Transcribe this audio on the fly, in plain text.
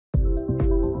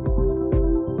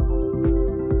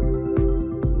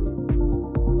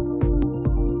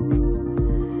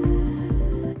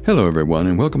Hello everyone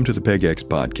and welcome to the PegEx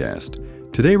podcast.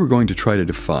 Today we're going to try to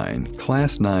define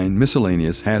Class 9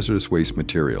 miscellaneous hazardous waste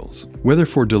materials. Whether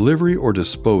for delivery or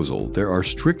disposal, there are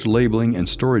strict labeling and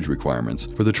storage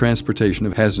requirements for the transportation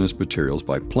of hazardous materials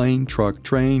by plane, truck,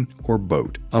 train, or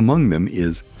boat. Among them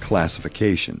is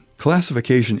classification.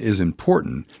 Classification is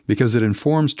important because it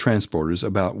informs transporters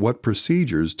about what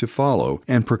procedures to follow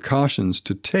and precautions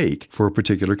to take for a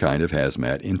particular kind of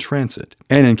hazmat in transit.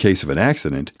 And in case of an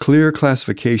accident, clear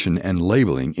classification and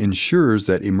labeling ensures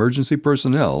that emergency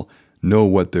personnel know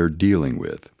what they're dealing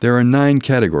with. There are 9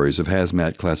 categories of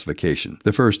hazmat classification.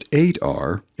 The first 8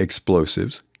 are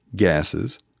explosives,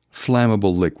 gases,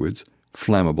 flammable liquids,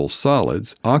 flammable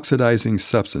solids, oxidizing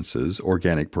substances,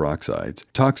 organic peroxides,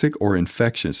 toxic or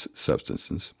infectious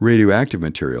substances, radioactive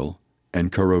material, and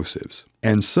corrosives.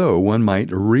 And so one might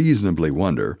reasonably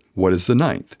wonder, what is the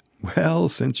 9th? Well,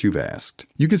 since you've asked,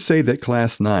 you could say that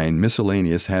Class 9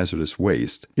 miscellaneous hazardous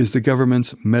waste is the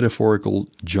government's metaphorical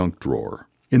junk drawer.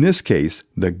 In this case,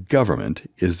 the government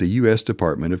is the U.S.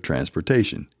 Department of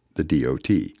Transportation, the DOT,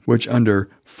 which under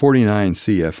 49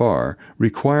 CFR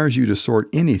requires you to sort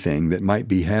anything that might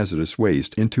be hazardous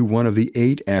waste into one of the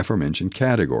 8 aforementioned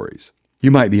categories.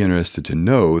 You might be interested to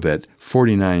know that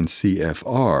 49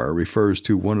 CFR refers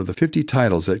to one of the 50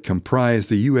 titles that comprise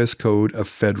the U.S. Code of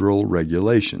Federal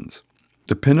Regulations.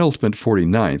 The penultimate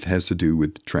 49th has to do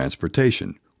with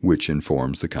transportation, which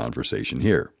informs the conversation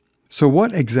here. So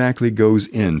what exactly goes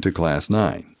into Class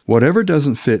 9? Whatever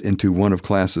doesn't fit into one of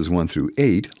Classes 1 through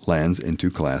 8 lands into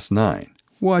Class 9.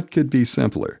 What could be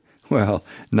simpler? Well,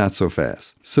 not so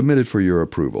fast. Submitted for your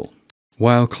approval.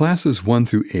 While Classes 1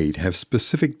 through 8 have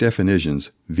specific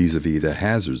definitions vis-a-vis the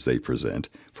hazards they present,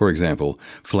 for example,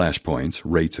 flash points,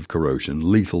 rates of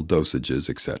corrosion, lethal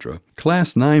dosages, etc.,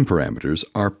 Class 9 parameters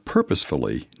are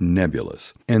purposefully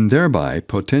nebulous and thereby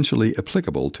potentially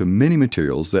applicable to many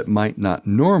materials that might not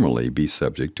normally be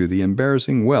subject to the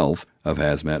embarrassing wealth of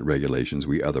hazmat regulations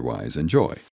we otherwise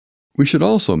enjoy. We should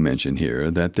also mention here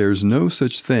that there's no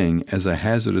such thing as a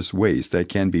hazardous waste that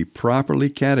can be properly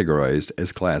categorized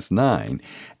as Class 9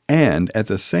 and at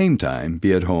the same time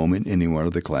be at home in any one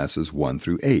of the Classes 1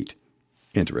 through 8.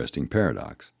 Interesting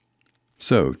paradox.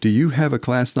 So, do you have a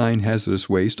Class 9 hazardous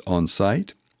waste on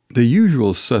site? The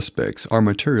usual suspects are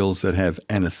materials that have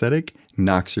anesthetic,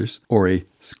 noxious, or a,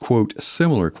 quote,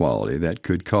 similar quality that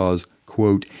could cause,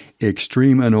 quote,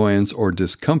 extreme annoyance or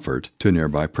discomfort to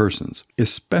nearby persons,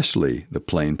 especially the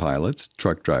plane pilots,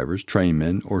 truck drivers,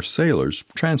 trainmen, or sailors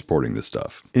transporting the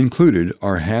stuff. Included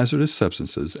are hazardous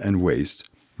substances and waste,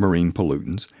 marine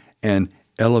pollutants, and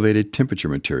elevated temperature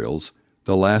materials,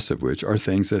 the last of which are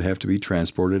things that have to be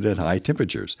transported at high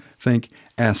temperatures. Think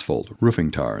asphalt,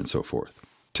 roofing tar, and so forth.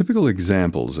 Typical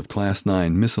examples of Class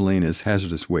 9 miscellaneous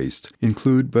hazardous waste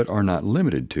include but are not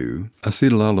limited to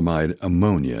acetylamide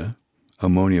ammonia,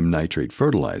 ammonium nitrate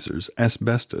fertilizers,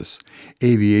 asbestos,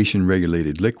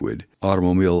 aviation-regulated liquid,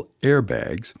 automobile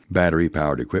airbags,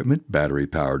 battery-powered equipment,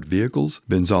 battery-powered vehicles,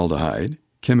 benzaldehyde,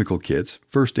 chemical kits,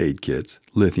 first aid kits,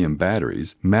 lithium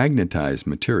batteries, magnetized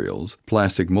materials,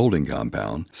 plastic molding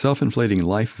compound, self-inflating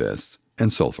life vests,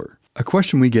 and sulfur. A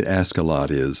question we get asked a lot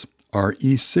is, are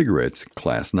e-cigarettes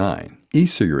Class 9?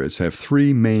 E-cigarettes have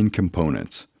 3 main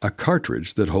components: a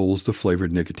cartridge that holds the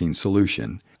flavored nicotine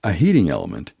solution, a heating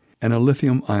element, and a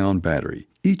lithium-ion battery,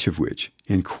 each of which,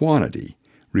 in quantity,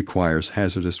 requires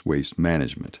hazardous waste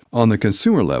management. On the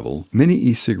consumer level, many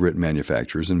e-cigarette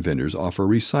manufacturers and vendors offer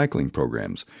recycling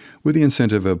programs with the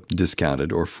incentive of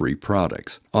discounted or free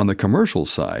products. On the commercial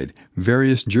side,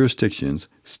 various jurisdictions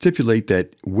stipulate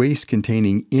that waste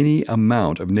containing any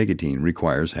amount of nicotine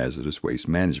requires hazardous waste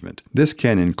management. This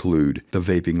can include the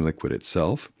vaping liquid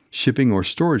itself, shipping or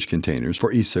storage containers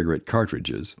for e-cigarette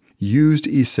cartridges, used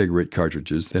e-cigarette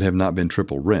cartridges that have not been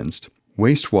triple rinsed,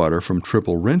 wastewater from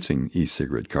triple rinsing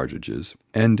e-cigarette cartridges,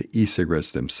 and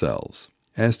e-cigarettes themselves.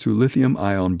 As to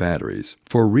lithium-ion batteries,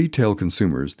 for retail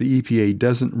consumers, the EPA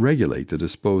doesn't regulate the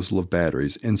disposal of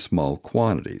batteries in small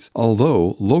quantities,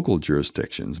 although local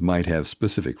jurisdictions might have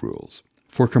specific rules.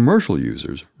 For commercial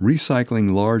users,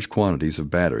 recycling large quantities of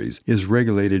batteries is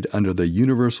regulated under the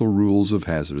Universal Rules of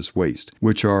Hazardous Waste,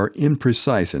 which are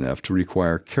imprecise enough to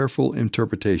require careful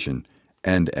interpretation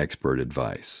and expert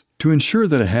advice. To ensure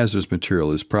that a hazardous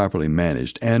material is properly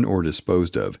managed and or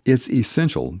disposed of, it's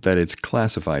essential that it's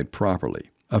classified properly.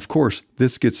 Of course,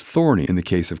 this gets thorny in the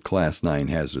case of Class 9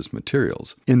 hazardous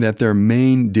materials, in that their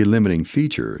main delimiting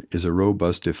feature is a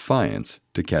robust defiance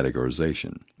to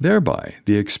categorization. Thereby,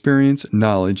 the experience,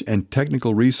 knowledge, and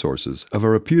technical resources of a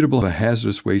reputable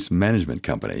hazardous waste management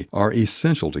company are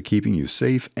essential to keeping you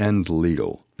safe and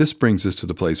legal. This brings us to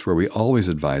the place where we always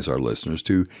advise our listeners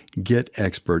to get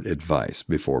expert advice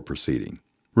before proceeding.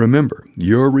 Remember,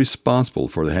 you're responsible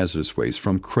for the hazardous waste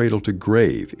from cradle to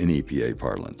grave in EPA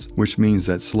parlance, which means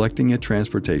that selecting a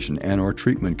transportation and/or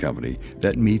treatment company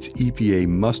that meets EPA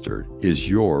muster is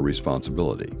your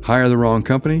responsibility. Hire the wrong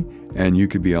company, and you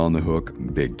could be on the hook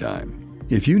big time.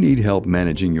 If you need help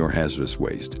managing your hazardous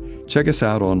waste, check us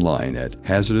out online at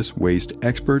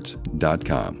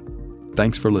hazardouswasteexperts.com.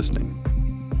 Thanks for listening.